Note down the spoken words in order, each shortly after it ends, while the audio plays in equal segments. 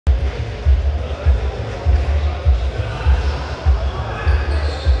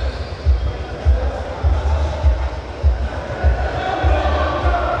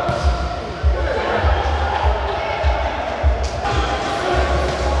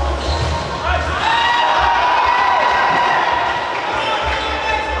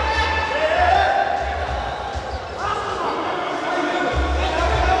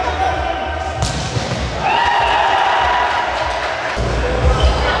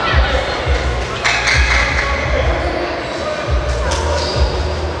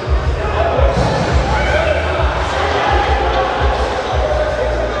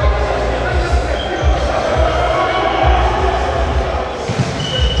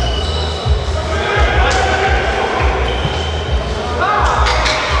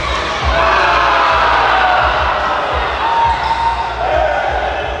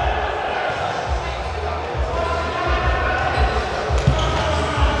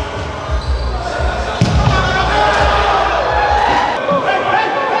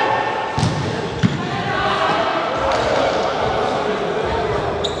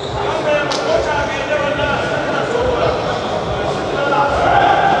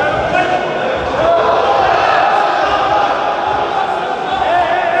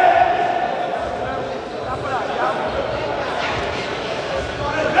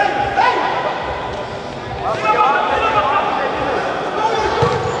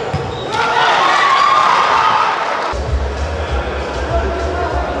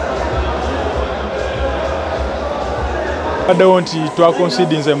kaddewo nti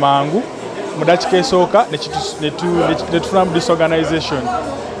twaconsidinze mangu mu dakiika esooka ne tufunamu disorganization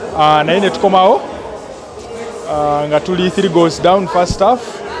naye ne tukomawo nga tuli 3 goals down first half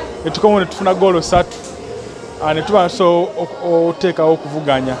ne tukomawo ne tufuna goolo 3 ne tuba so oteekawo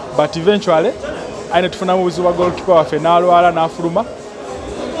okuvuganya but eventually aine tufunamu obuzibu bwa goalkeeper waffe n'alwala n'afuluma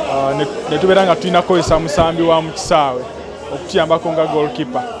ne tubeera nga tulina kukozesa musambi wa mu kisaawe okutuyambako nga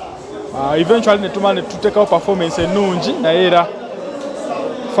goalkeeper eventually ne tumala ne tuteekawo performance ennungi naye era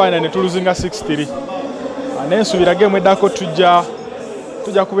final ne tuluzinga 6-3 naye nsuubira game eddako tujja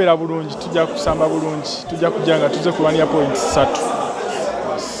kubeera bulungi tujja kusamba bulungi tujja kujja nga tuze kulwanira points 3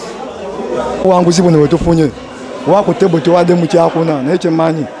 obuwanguzi buno bwe tufunye waku tebo tuwadde mu kyakuna naye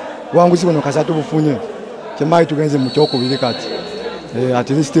kyemanyi obuwanguzi buno kasatu bufunye kyemanyi tugenze mu kyokubiri kati at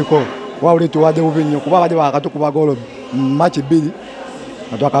least ko wawuli tuwadde bubi nnyo kuba badde bakatukuba goolo match 2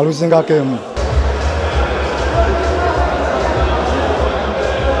 nga twakaluzingako emu